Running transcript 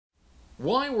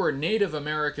Why were Native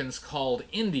Americans called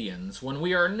Indians when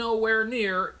we are nowhere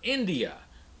near India?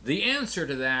 The answer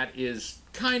to that is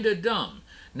kinda dumb.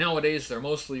 Nowadays, they're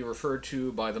mostly referred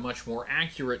to by the much more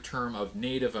accurate term of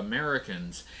Native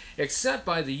Americans, except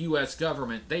by the US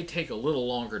government, they take a little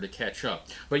longer to catch up.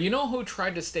 But you know who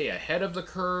tried to stay ahead of the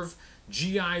curve?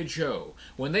 G.I. Joe,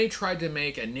 when they tried to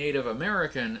make a Native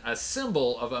American a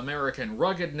symbol of American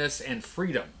ruggedness and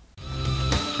freedom.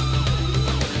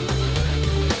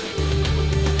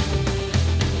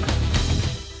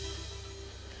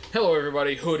 Hello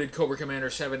everybody, Hooded Cobra Commander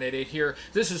 788 here.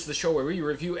 This is the show where we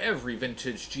review every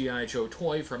vintage G.I. Joe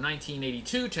toy from 1982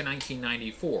 to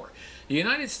 1994. The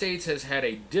United States has had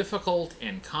a difficult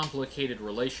and complicated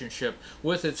relationship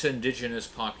with its indigenous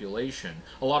population.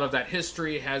 A lot of that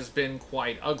history has been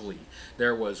quite ugly.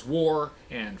 There was war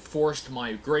and forced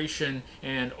migration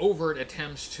and overt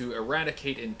attempts to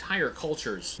eradicate entire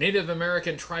cultures. Native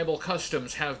American tribal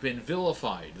customs have been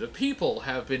vilified. The people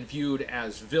have been viewed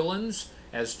as villains,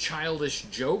 as childish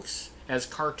jokes, as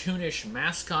cartoonish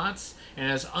mascots,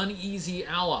 and as uneasy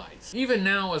allies. Even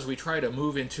now, as we try to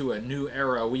move into a new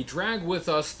era, we drag with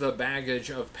us the baggage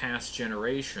of past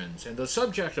generations, and the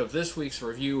subject of this week's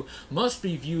review must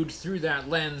be viewed through that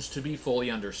lens to be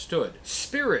fully understood.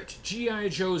 Spirit, G.I.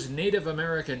 Joe's Native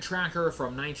American tracker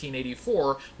from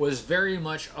 1984, was very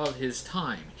much of his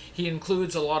time. He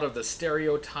includes a lot of the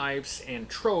stereotypes and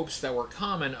tropes that were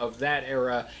common of that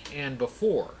era and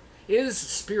before. Is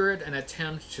Spirit an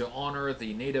attempt to honor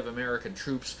the Native American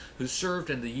troops who served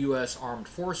in the U.S. Armed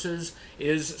Forces?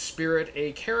 Is Spirit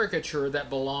a caricature that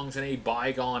belongs in a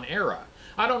bygone era?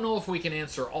 I don't know if we can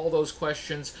answer all those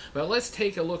questions, but let's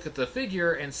take a look at the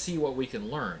figure and see what we can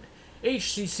learn.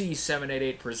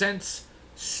 HCC788 presents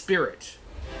Spirit.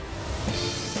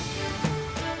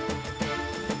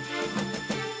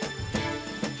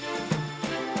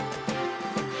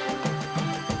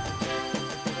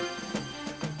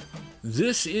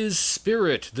 This is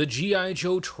Spirit, the G.I.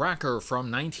 Joe tracker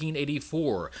from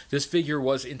 1984. This figure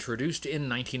was introduced in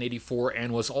 1984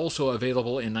 and was also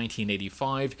available in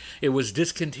 1985. It was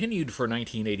discontinued for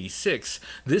 1986.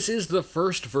 This is the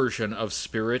first version of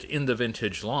Spirit in the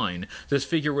vintage line. This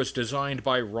figure was designed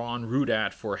by Ron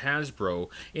Rudat for Hasbro.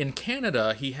 In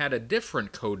Canada, he had a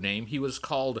different codename. He was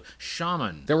called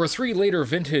Shaman. There were three later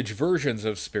vintage versions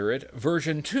of Spirit.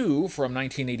 Version 2 from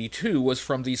 1982 was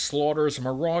from the Slaughter's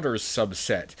Marauders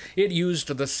subset. It used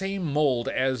the same mold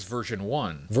as version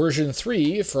 1. Version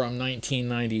 3 from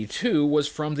 1992 was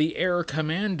from the Air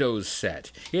Commandos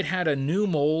set. It had a new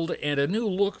mold and a new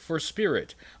look for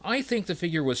Spirit. I think the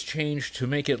figure was changed to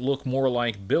make it look more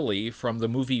like Billy from the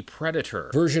movie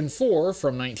Predator. Version 4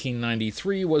 from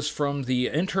 1993 was from the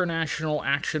International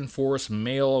Action Force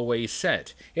Mail Away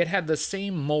set. It had the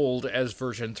same mold as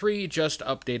version 3, just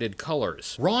updated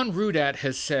colors. Ron Rudat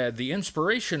has said the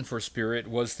inspiration for Spirit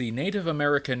was the Native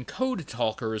American code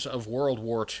talkers of World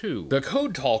War II. The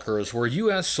code talkers were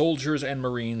U.S. soldiers and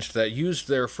Marines that used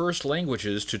their first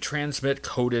languages to transmit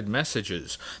coded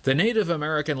messages. The Native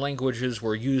American languages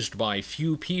were used by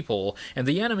few people, and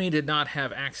the enemy did not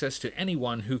have access to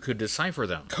anyone who could decipher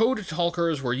them. Code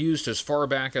talkers were used as far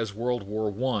back as World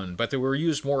War I, but they were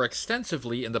used more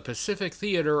extensively in the Pacific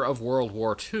theater of World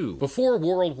War II. Before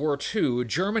World War II,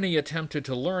 Germany attempted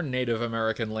to learn Native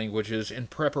American languages in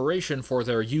preparation for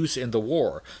their use in the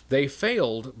war. They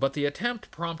failed, but the attempt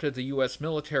prompted the U.S.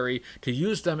 military to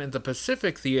use them in the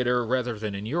Pacific theater rather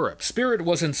than in Europe. Spirit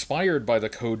was inspired by the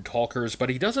Code Talkers, but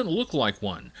he doesn't look like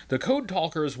one. The Code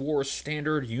Talkers wore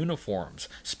standard uniforms.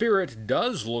 Spirit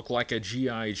does look like a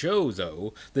G.I. Joe,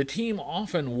 though. The team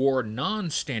often wore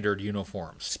non-standard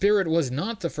uniforms. Spirit was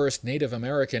not the first Native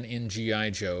American in G.I.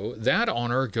 Joe. That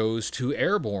honor goes to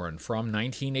Airborne from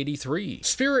 1983.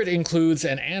 Spirit includes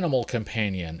an animal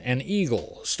companion, an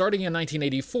eagle. Starting in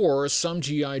 1984, some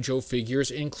G.I. Joe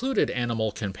figures included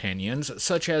animal companions,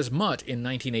 such as Mutt in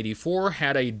 1984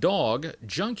 had a dog,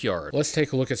 Junkyard. Let's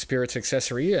take a look at Spirit's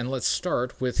accessory, and let's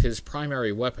start with his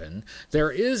primary weapon.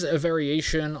 There is a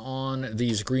variation on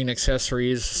these green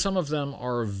accessories. Some of them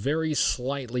are very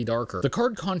slightly darker. The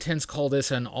card contents call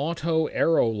this an auto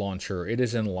arrow launcher. It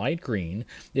is in light green.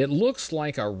 It looks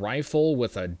like a rifle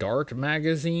with a dart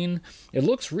magazine. It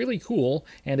looks really cool,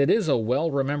 and it is a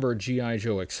well-remembered G.I.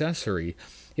 Joe accessory.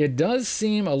 It does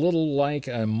seem a little like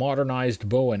a modernized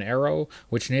bow and arrow,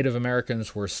 which Native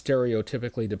Americans were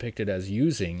stereotypically depicted as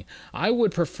using. I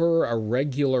would prefer a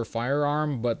regular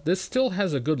firearm, but this still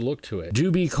has a good look to it. Do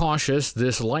be cautious,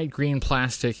 this light green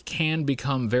plastic can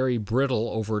become very brittle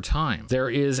over time.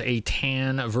 There is a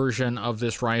tan version of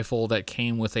this rifle that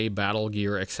came with a battle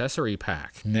gear accessory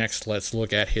pack. Next, let's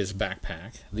look at his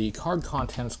backpack. The card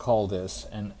contents call this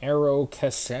an Arrow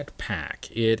cassette pack.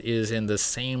 It is in the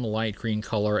same light green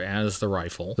color as the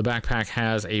rifle. The backpack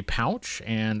has a pouch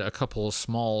and a couple of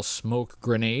small smoke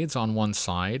grenades on one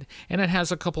side, and it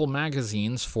has a couple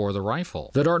magazines for the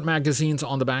rifle. The dart magazines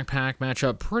on the backpack match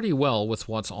up pretty well with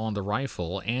what's on the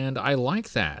rifle, and I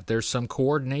like that. There's some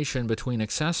coordination between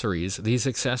accessories. These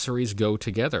accessories go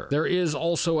together. There is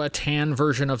also a tan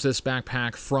version of this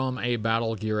backpack from a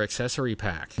battle gear accessory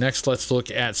pack. Next, let's look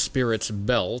at Spirit's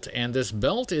belt, and this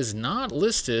belt is not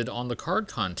listed on the card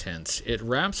contents. It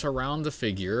wraps around the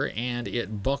figure and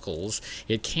it buckles.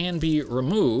 It can be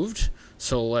removed,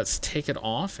 so let's take it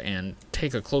off and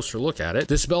take a closer look at it.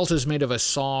 This belt is made of a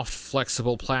soft,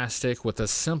 flexible plastic with a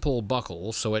simple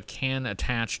buckle, so it can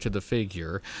attach to the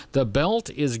figure. The belt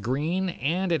is green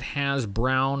and it has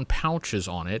brown pouches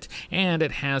on it, and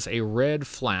it has a red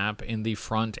flap in the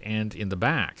front and in the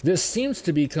back. This seems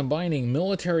to be combining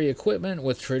military equipment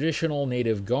with traditional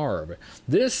native garb.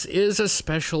 This is a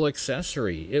special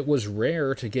accessory. It was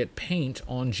rare to get paint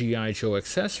on G.I. Joe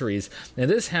accessories, and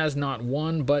this has not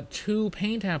one but two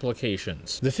paint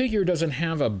applications. The figure doesn't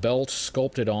have a belt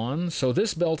sculpted on, so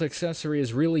this belt accessory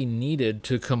is really needed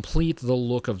to complete the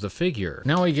look of the figure.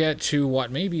 Now we get to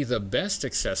what may be the best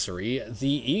accessory, the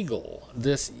eagle.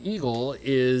 This eagle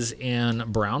is in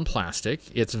brown plastic.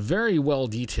 It's very well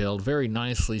detailed, very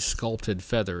nicely sculpted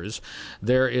feathers.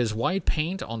 There is white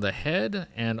paint on the head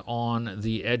and on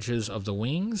the edges of the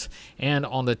wings and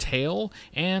on the tail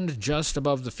and just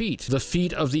above the feet. The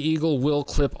feet of the eagle will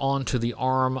clip onto the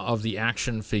arm of the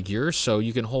action figure, so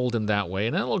you can hold him that way,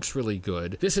 and that looks really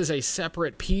good. This is a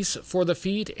separate piece for the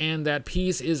feet, and that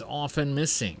piece is often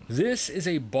missing. This is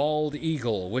a bald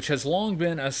eagle, which has long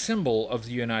been a symbol of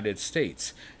the United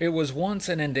States. It was once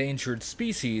an endangered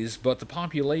species, but the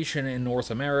population in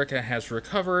North America has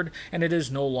recovered, and it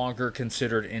is no longer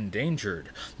considered endangered.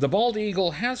 The bald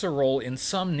eagle has a role in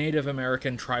some Native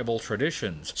American tribal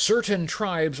traditions. Certain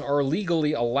tribes are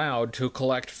legally allowed to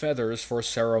collect feathers for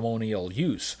ceremonial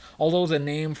use. Although the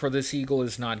name for this eagle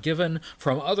is not given,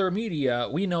 from other media,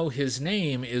 we know his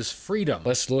name is Freedom.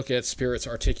 Let's look at Spirit's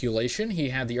articulation. He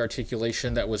had the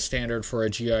articulation that was standard for a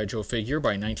G.I. Joe figure by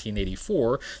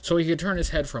 1984, so he could turn his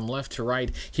head from left to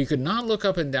right. He could not look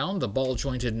up and down. The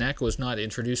ball-jointed neck was not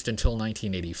introduced until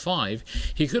 1985.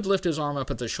 He could lift his arm up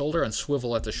at the shoulder and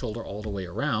swivel at the shoulder all the way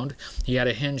around. He had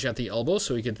a hinge at the elbow,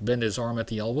 so he could bend his arm at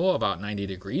the elbow about 90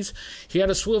 degrees. He had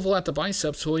a swivel at the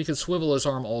bicep, so he could swivel his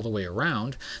arm all the way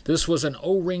around. This was an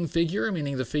O-ring figure,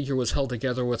 meaning the figure was held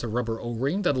together with a rubber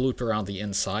O-ring that looped around the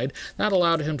inside. That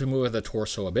allowed him to move the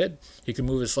torso a bit. He could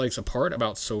move his legs apart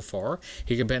about so far.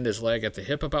 He could bend his leg at the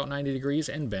hip about 90 degrees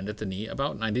and bend at the knee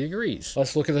about 90 degrees.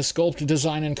 Let's look at the sculpt,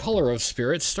 design, and color of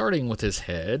Spirit, starting with his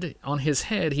head. On his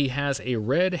head, he has a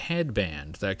red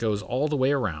headband that goes all the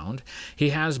way around. He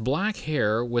has black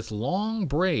hair with long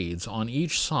braids on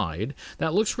each side.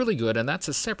 That looks really good, and that's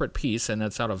a separate piece, and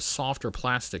it's out of softer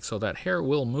plastic, so that hair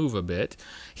will move a bit.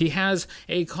 He has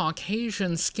a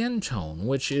Caucasian skin tone,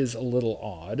 which is a little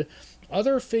odd.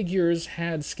 Other figures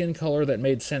had skin color that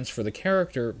made sense for the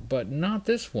character, but not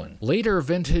this one. Later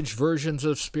vintage versions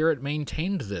of Spirit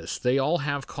maintained this. They all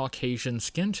have Caucasian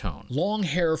skin tone. Long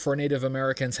hair for Native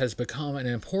Americans has become an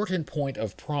important point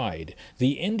of pride.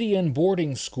 The Indian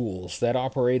boarding schools that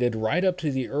operated right up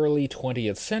to the early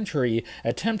 20th century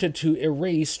attempted to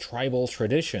erase tribal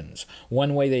traditions.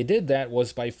 One way they did that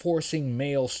was by forcing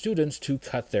male students to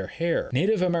cut their hair.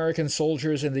 Native American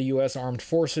soldiers in the U.S. Armed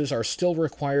Forces are still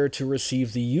required to receive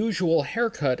the usual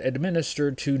haircut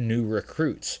administered to new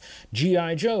recruits.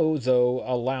 G.I. Joe, though,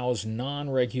 allows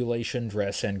non-regulation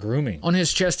dress and grooming. On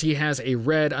his chest, he has a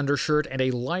red undershirt and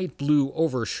a light blue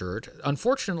overshirt.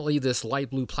 Unfortunately, this light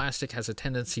blue plastic has a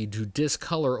tendency to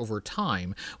discolor over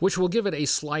time, which will give it a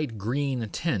slight green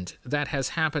tint. That has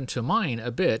happened to mine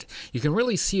a bit. You can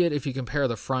really see it if you compare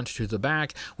the front to the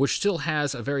back, which still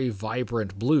has a very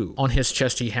vibrant blue. On his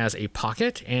chest, he has a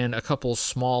pocket and a couple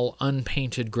small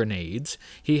unpainted grenades. grenades.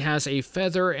 He has a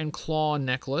feather and claw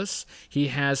necklace. He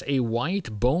has a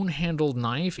white bone-handled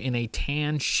knife in a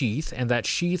tan sheath, and that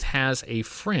sheath has a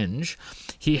fringe.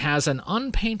 He has an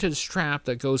unpainted strap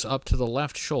that goes up to the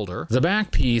left shoulder. The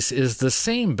back piece is the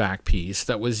same back piece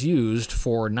that was used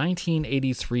for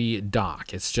 1983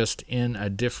 Doc. It's just in a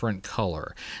different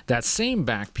color. That same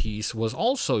back piece was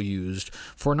also used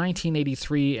for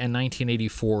 1983 and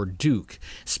 1984 Duke.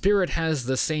 Spirit has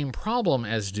the same problem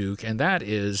as Duke, and that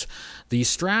is the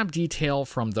strap detail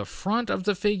from the front of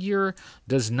the figure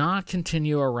does not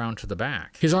continue around to the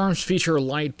back. His arms feature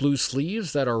light blue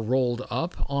sleeves that are rolled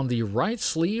up. On the right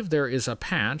sleeve there is a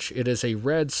patch. It is a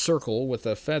red circle with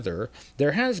a feather.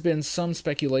 There has been some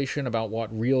speculation about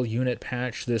what real unit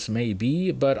patch this may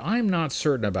be, but I'm not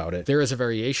certain about it. There is a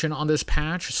variation on this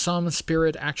patch. Some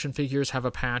Spirit action figures have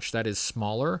a patch that is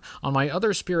smaller. On my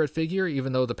other Spirit figure,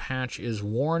 even though the patch is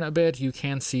worn a bit, you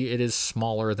can see it is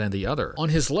smaller than the other. On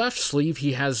his left sleeve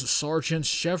he has Sergeant's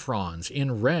chevrons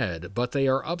in red, but they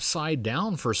are upside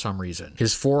down for some reason.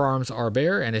 His forearms are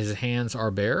bare and his hands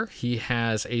are bare. He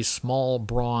has a small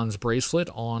bronze bracelet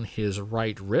on his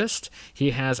right wrist.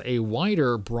 He has a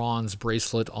wider bronze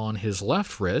bracelet on his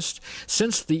left wrist.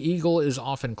 Since the eagle is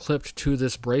often clipped to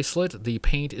this bracelet, the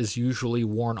paint is usually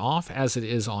worn off, as it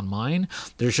is on mine.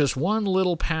 There's just one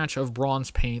little patch of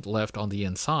bronze paint left on the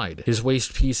inside. His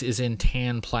waist piece is in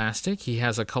tan plastic. He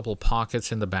has a couple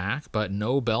pockets in the back, but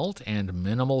no belt and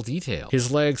minimal detail.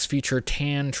 His legs feature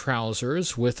tan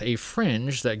trousers with a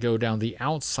fringe that go down the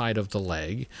outside of the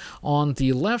leg. On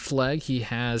the left leg he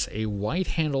has a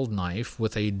white-handled knife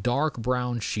with a dark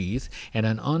brown sheath and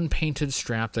an unpainted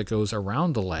strap that goes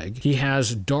around the leg. He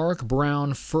has dark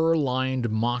brown fur-lined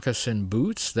moccasin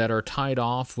boots that are tied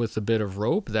off with a bit of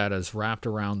rope that is wrapped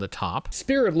around the top.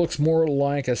 Spirit looks more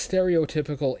like a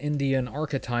stereotypical Indian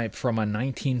archetype from a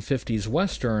 1950s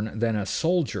Western than a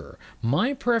soldier.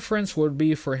 My preference would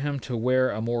be for him to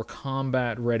wear a more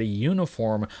combat-ready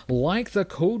uniform like the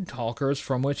Code Talkers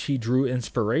from which he drew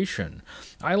inspiration.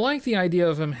 I like the idea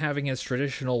of him having his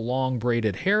traditional long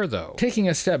braided hair though. Taking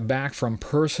a step back from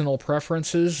personal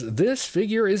preferences, this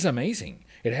figure is amazing.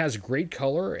 It has great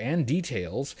color and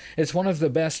details. It's one of the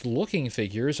best looking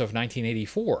figures of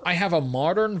 1984. I have a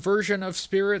modern version of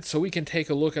Spirit, so we can take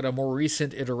a look at a more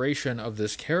recent iteration of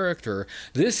this character.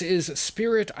 This is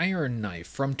Spirit Iron Knife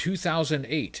from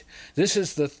 2008. This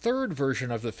is the third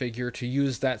version of the figure to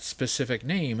use that specific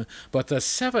name, but the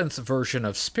seventh version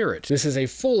of Spirit. This is a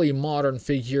fully modern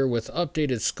figure with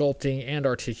updated sculpting and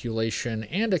articulation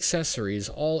and accessories,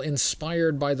 all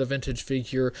inspired by the vintage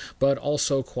figure, but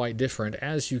also quite different.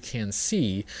 As you can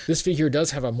see, this figure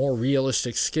does have a more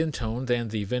realistic skin tone than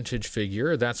the vintage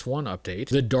figure. That's one update.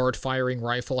 The dart firing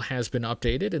rifle has been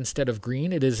updated. Instead of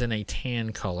green, it is in a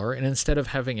tan color, and instead of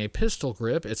having a pistol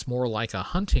grip, it's more like a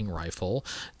hunting rifle.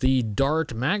 The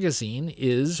dart magazine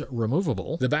is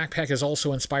removable. The backpack is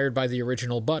also inspired by the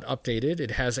original, but updated.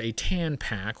 It has a tan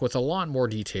pack with a lot more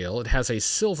detail. It has a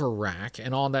silver rack,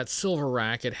 and on that silver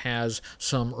rack it has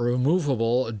some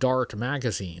removable dart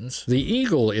magazines. The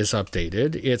eagle is updated.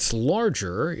 It's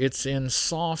larger, it's in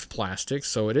soft plastic,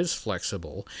 so it is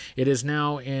flexible. It is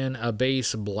now in a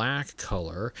base black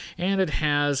color, and it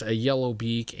has a yellow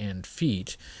beak and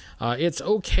feet. It's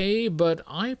okay, but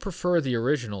I prefer the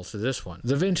original to this one.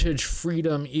 The vintage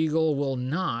Freedom Eagle will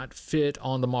not fit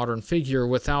on the modern figure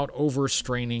without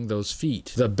overstraining those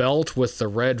feet. The belt with the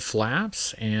red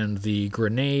flaps and the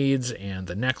grenades and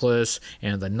the necklace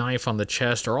and the knife on the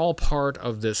chest are all part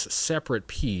of this separate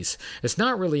piece. It's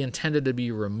not really intended to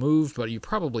be removed, but you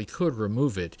probably could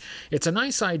remove it. It's a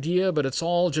nice idea, but it's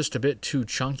all just a bit too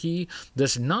chunky.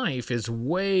 This knife is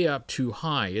way up too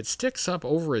high. It sticks up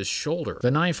over his shoulder.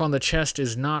 The knife on the chest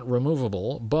is not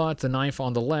removable, but the knife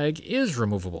on the leg is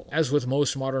removable. As with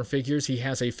most modern figures, he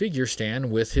has a figure stand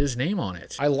with his name on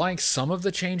it. I like some of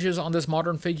the changes on this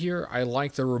modern figure. I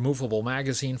like the removable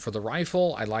magazine for the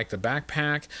rifle. I like the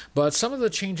backpack, but some of the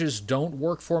changes don't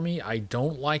work for me. I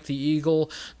don't like the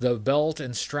eagle. The belt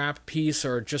and strap piece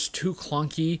are just too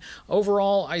clunky.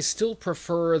 Overall, I still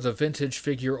prefer the vintage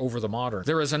figure over the modern.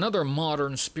 There is another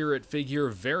modern Spirit figure,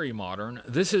 very modern.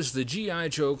 This is the G.I.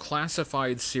 Joe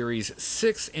Classified Series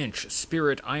 6-inch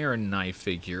Spirit Iron Knife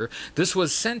figure. This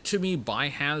was sent to me by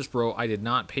Hasbro. I did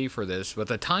not pay for this, but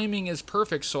the timing is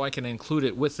perfect so I can include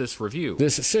it with this review.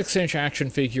 This 6-inch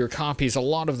action figure copies a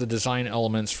lot of the design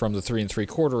elements from the 3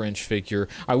 3/4-inch figure.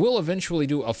 I will eventually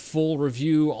do a full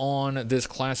review on this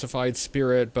Classified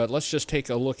Spirit, but let's just take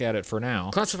a look at it for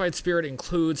now. Classified Spirit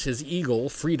includes his eagle,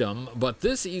 Freedom, but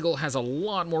this eagle has a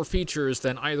lot more features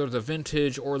than either the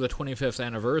vintage or the 25th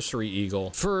anniversary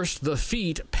eagle. First, the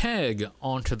feet peg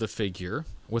onto the figure,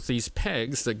 with these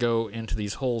pegs that go into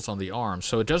these holes on the arm,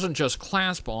 so it doesn't just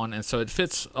clasp on, and so it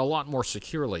fits a lot more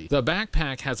securely. The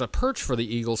backpack has a perch for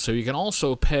the eagle, so you can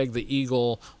also peg the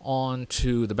eagle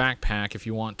onto the backpack if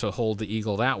you want to hold the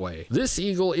eagle that way. This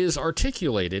eagle is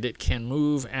articulated. It can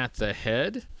move at the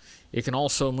head, it can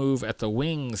also move at the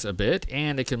wings a bit,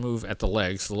 and it can move at the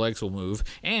legs. The legs will move.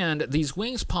 And these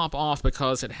wings pop off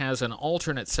because it has an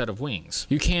alternate set of wings.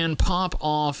 You can pop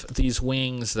off these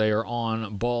wings. They are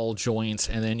on ball joints,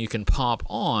 and then you can pop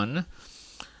on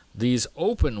these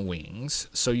open wings,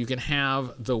 so you can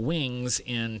have the wings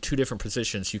in two different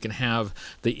positions. You can have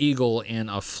the eagle in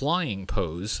a flying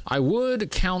pose. I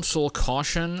would counsel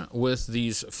caution with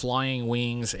these flying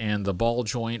wings and the ball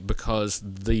joint because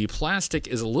the plastic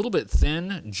is a little bit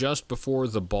thin just before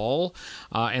the ball,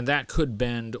 and that could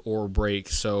bend or break,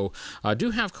 so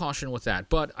do have caution with that.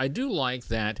 But I do like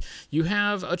that you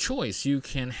have a choice. You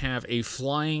can have a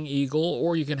flying eagle,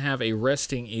 or you can have a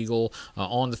resting eagle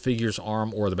on the figure's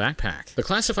arm or the backpack. The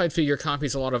classified figure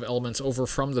copies a lot of elements over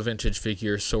from the vintage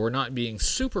figure, so we're not being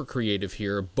super creative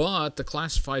here, but the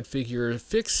classified figure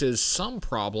fixes some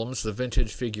problems the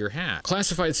vintage figure had.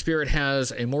 Classified Spirit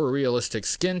has a more realistic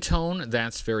skin tone.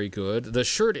 That's very good. The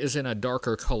shirt is in a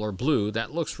darker color blue.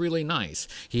 That looks really nice.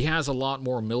 He has a lot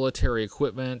more military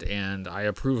equipment, and I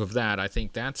approve of that. I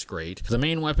think that's great. The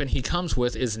main weapon he comes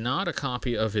with is not a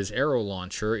copy of his arrow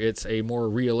launcher. It's a more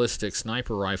realistic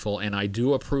sniper rifle, and I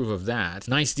do approve of that.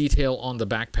 Nice detail on the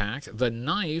backpack. The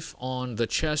knife on the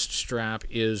chest strap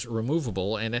is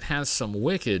removable, and it has some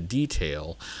wicked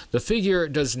detail. The figure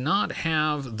does not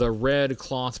have the red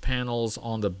cloth panels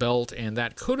on the belt, and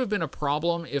that could have been a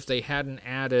problem if they hadn't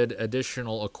added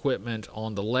additional equipment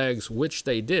on the legs, which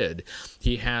they did.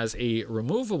 He has a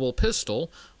removable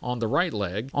pistol on the right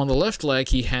leg. On the left leg,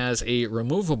 he has a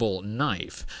removable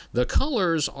knife. The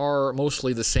colors are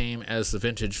mostly the same as the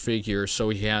vintage figure, so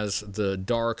he has the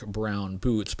dark brown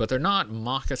boots, but they're not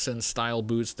moccasin style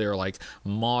boots. They're like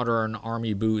modern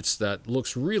army boots that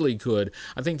looks really good.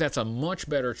 I think that's a much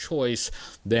better choice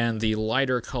than the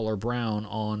lighter color brown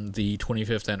on the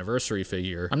 25th anniversary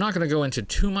figure. I'm not going to go into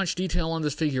too much detail on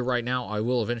this figure right now. I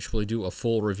will eventually do a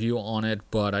full review on it,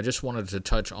 but I just wanted to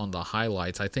touch on the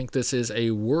highlights. I think this is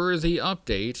a worthy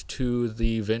update to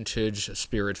the vintage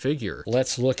Spirit figure.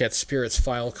 Let's look at Spirit's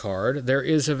file card. There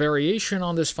is a variation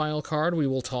on this file card. We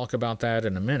will talk about that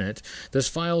in a minute. This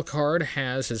file card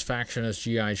has his faction as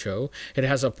G.I. Joe. It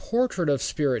has a portrait of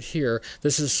Spirit here.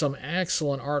 This is some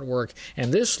excellent artwork,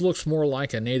 and this looks more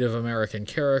like a Native American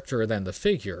character than the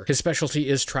figure. His specialty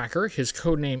is Tracker. His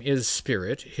codename is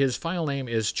Spirit. His file name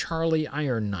is Charlie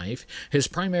Iron Knife. His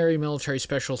primary military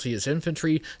specialty is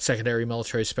infantry. Secondary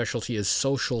military specialty is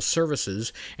social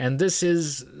services, and this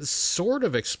is sort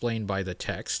of explained by the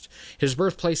text. His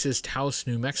birthplace is Taos,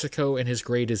 New Mexico, and his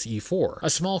grade is E4. A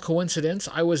small coincidence,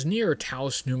 I was near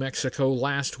Taos, New Mexico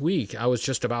last week. I was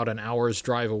just about an hour's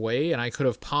drive away, and I could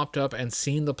have popped up and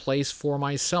seen the place for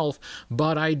myself,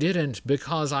 but I didn't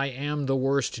because I am the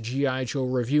worst G.I. Joe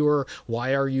reviewer.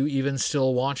 Why are you even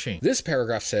still watching? This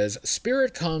paragraph says,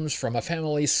 Spirit comes from a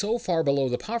family so far below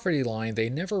the poverty line they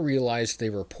never realized they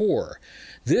were poor.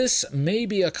 This may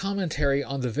be a commentary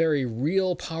on the very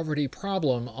real poverty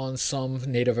problem on some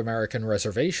Native American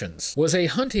reservations. Was a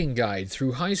hunting guide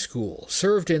through high school,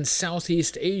 served in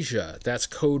Southeast Asia, that's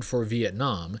code for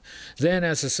Vietnam, then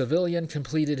as a civilian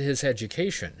completed his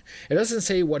education. It doesn't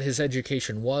say what his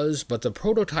education was, but the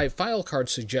prototype file card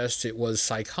suggests it was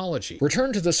psychology.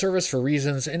 Returned to the service for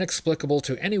reasons inexplicable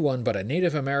to anyone but a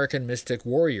Native American mystic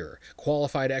warrior.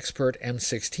 Qualified expert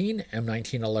M16,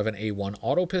 M1911A1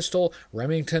 auto pistol,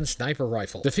 Remington sniper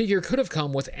rifle. The figure could have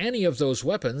come with any of those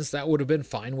weapons. That would have been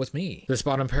fine with me. This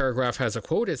bottom paragraph has a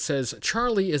quote. It says,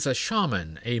 Charlie is a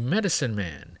shaman, a medicine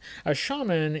man. A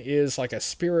shaman is like a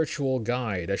spiritual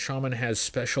guide. A shaman has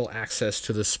special access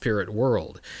to the spirit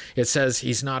world. It says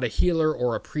he's not a healer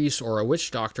or a priest or a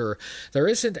witch doctor. There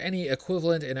isn't any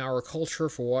equivalent in our culture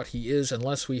for what he is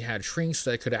unless we had shrinks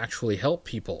that could actually help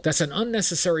people. That's an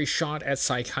unnecessary shot at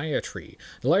psychiatry.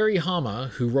 Larry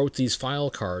Hama, who wrote these file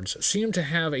cards, seemed to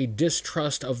have a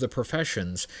distrust of the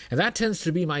professions, and that tends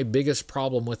to be my biggest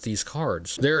problem with these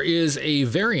cards. There is a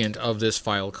variant of this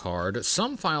file card.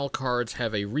 Some file cards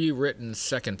have a rewritten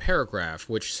second paragraph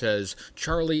which says,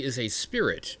 Charlie is a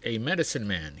spirit, a medicine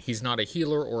man. He's not a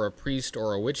healer or a priest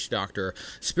or a witch doctor.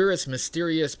 Spirit's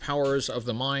mysterious powers of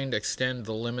the mind extend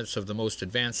the limits of the most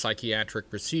advanced psychiatric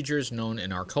procedures known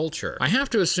in our culture. I have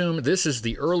to assume this is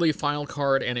the early file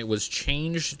card and it was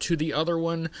changed to the other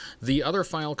one. The other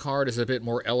file card is a bit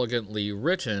more elegantly accurately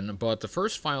written, but the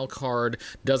first file card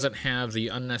doesn't have the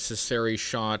unnecessary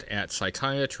shot at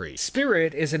psychiatry.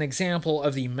 Spirit is an example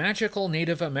of the magical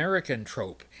Native American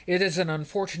trope. It is an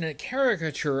unfortunate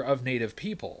caricature of Native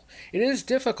people. It is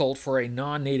difficult for a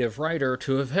non-Native writer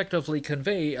to effectively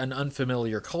convey an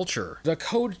unfamiliar culture. The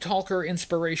Code Talker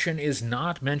inspiration is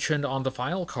not mentioned on the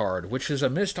file card, which is a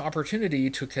missed opportunity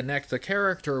to connect the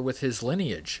character with his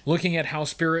lineage. Looking at how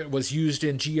Spirit was used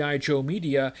in G.I. Joe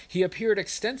media, he appeared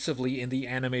extensively in the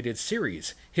animated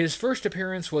series. His first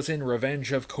appearance was in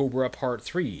Revenge of Cobra Part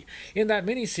 3. In that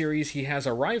miniseries, he has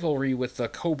a rivalry with the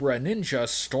Cobra ninja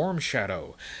Storm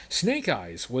Shadow. Snake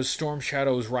Eyes was Storm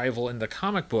Shadow's rival in the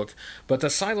comic book, but the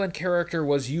silent character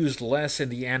was used less in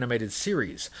the animated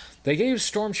series. They gave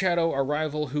Storm Shadow a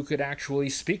rival who could actually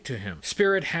speak to him.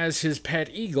 Spirit has his pet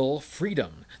eagle,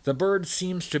 Freedom. The bird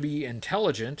seems to be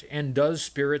intelligent and does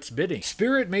Spirit's bidding.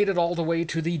 Spirit made it all the way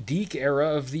to the Deke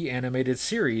era of the animated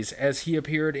series, as he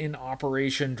appeared in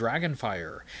Operation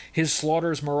Dragonfire. His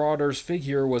Slaughter's Marauders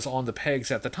figure was on the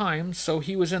pegs at the time, so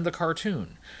he was in the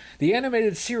cartoon. The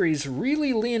animated series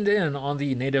really leaned in on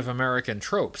the Native American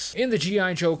tropes. In the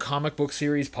G.I. Joe comic book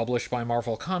series published by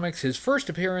Marvel Comics, his first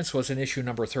appearance was in issue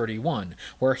number 31,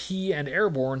 where he and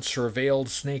Airborne surveilled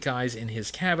Snake Eyes in his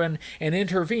cabin and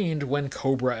intervened when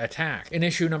Cobra attacked. In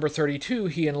issue number 32,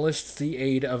 he enlists the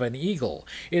aid of an eagle.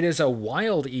 It is a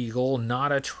wild eagle,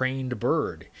 not a trained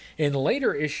bird. In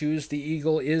later issues, the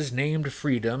eagle is named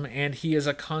Freedom, and he is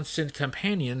a constant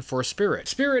companion for Spirit.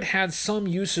 Spirit had some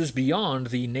uses beyond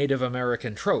the Native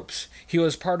American tropes. He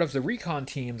was part of the recon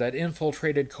team that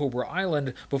infiltrated Cobra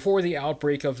Island before the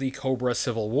outbreak of the Cobra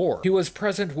Civil War. He was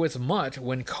present with Mutt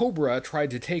when Cobra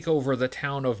tried to take over the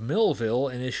town of Millville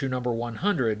in issue number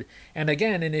 100, and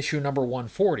again in issue number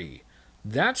 140.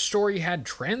 That story had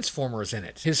Transformers in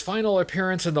it. His final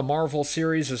appearance in the Marvel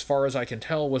series, as far as I can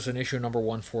tell, was in issue number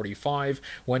 145,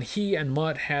 when he and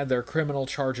Mutt had their criminal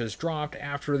charges dropped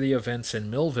after the events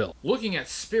in Millville. Looking at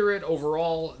Spirit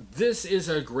overall, this is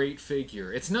a great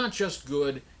figure. It's not just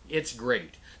good, it's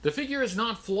great. The figure is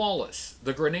not flawless.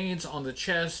 The grenades on the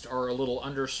chest are a little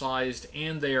undersized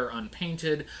and they are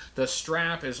unpainted. The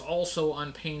strap is also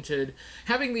unpainted.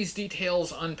 Having these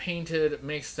details unpainted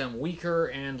makes them weaker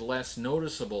and less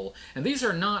noticeable, and these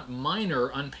are not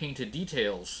minor unpainted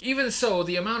details. Even so,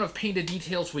 the amount of painted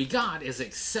details we got is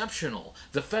exceptional.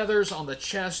 The feathers on the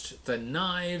chest, the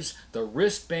knives, the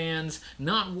wristbands,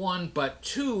 not one but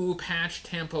two patch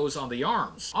tampos on the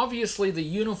arms. Obviously, the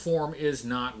uniform is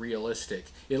not realistic.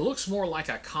 It looks more like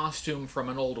a costume from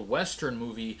an old Western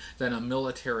movie than a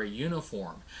military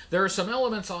uniform. There are some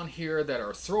elements on here that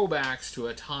are throwbacks to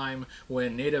a time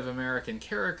when Native American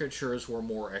caricatures were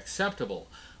more acceptable.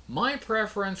 My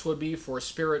preference would be for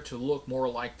Spirit to look more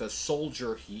like the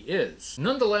soldier he is.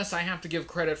 Nonetheless, I have to give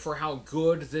credit for how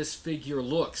good this figure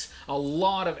looks. A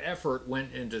lot of effort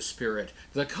went into Spirit.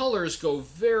 The colors go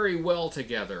very well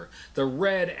together. The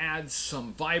red adds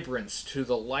some vibrance to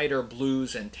the lighter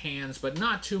blues and tans, but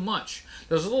not too much.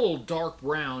 There's a little dark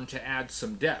brown to add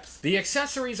some depth. The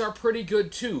accessories are pretty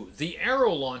good too. The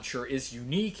arrow launcher is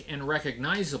unique and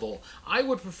recognizable. I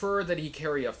would prefer that he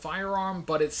carry a firearm,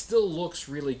 but it still looks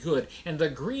really good, and the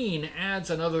green adds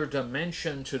another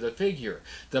dimension to the figure.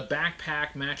 The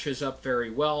backpack matches up very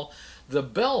well. The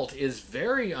belt is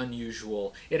very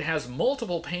unusual. It has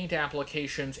multiple paint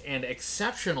applications and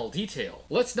exceptional detail.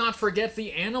 Let's not forget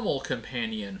the animal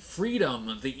companion,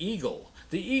 Freedom the eagle.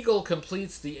 The eagle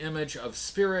completes the image of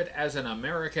Spirit as an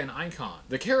American icon.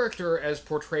 The character, as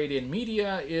portrayed in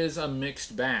media, is a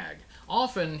mixed bag.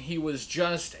 Often he was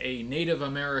just a Native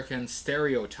American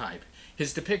stereotype.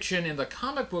 His depiction in the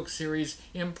comic book series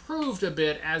improved a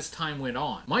bit as time went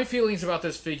on. My feelings about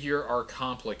this figure are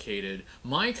complicated.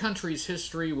 My country's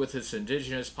history with its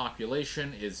indigenous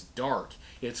population is dark.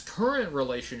 Its current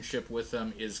relationship with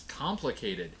them is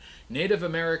complicated. Native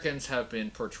Americans have been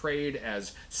portrayed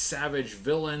as savage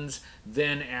villains,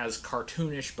 then as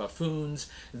cartoonish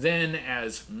buffoons, then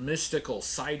as mystical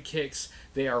sidekicks.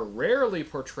 They are rarely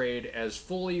portrayed as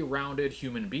fully rounded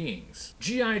human beings.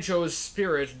 G.I. Joe's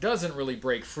Spirit doesn't really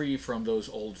break free from those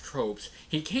old tropes.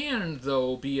 He can,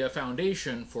 though, be a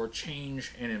foundation for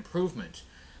change and improvement.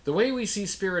 The way we see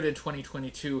Spirit in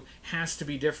 2022 has to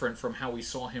be different from how we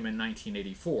saw him in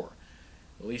 1984.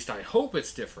 At least I hope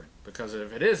it's different, because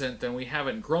if it isn't, then we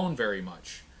haven't grown very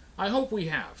much. I hope we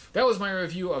have. That was my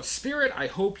review of Spirit. I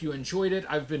hope you enjoyed it.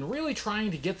 I've been really trying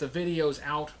to get the videos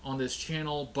out on this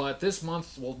channel, but this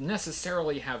month will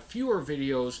necessarily have fewer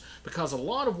videos because a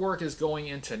lot of work is going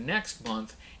into next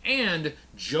month, and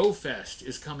Joe Fest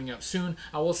is coming up soon.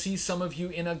 I will see some of you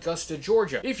in Augusta,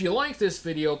 Georgia. If you like this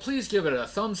video, please give it a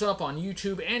thumbs up on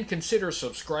YouTube and consider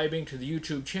subscribing to the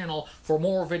YouTube channel for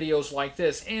more videos like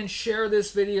this, and share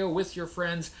this video with your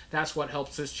friends. That's what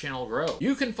helps this channel grow.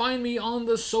 You can find me on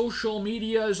the social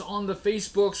medias, on the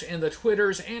Facebooks and the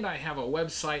Twitters, and I have a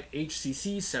website,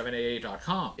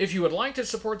 HCC788.com. If you would like to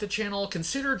support the channel,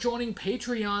 consider joining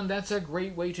Patreon. That's a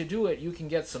great way to do it. You can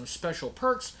get some special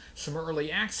perks, some early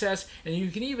access, and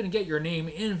you can even get your name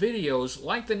in videos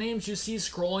like the names you see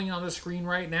scrolling on the screen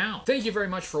right now. Thank you very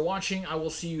much for watching. I will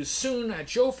see you soon at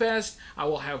Joe Fest. I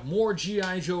will have more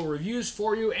G.I. Joe reviews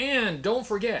for you, and don't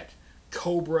forget,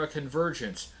 Cobra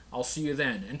Convergence. I'll see you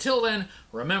then. Until then,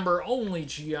 remember, only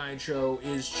G.I. Joe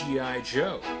is G.I.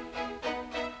 Joe.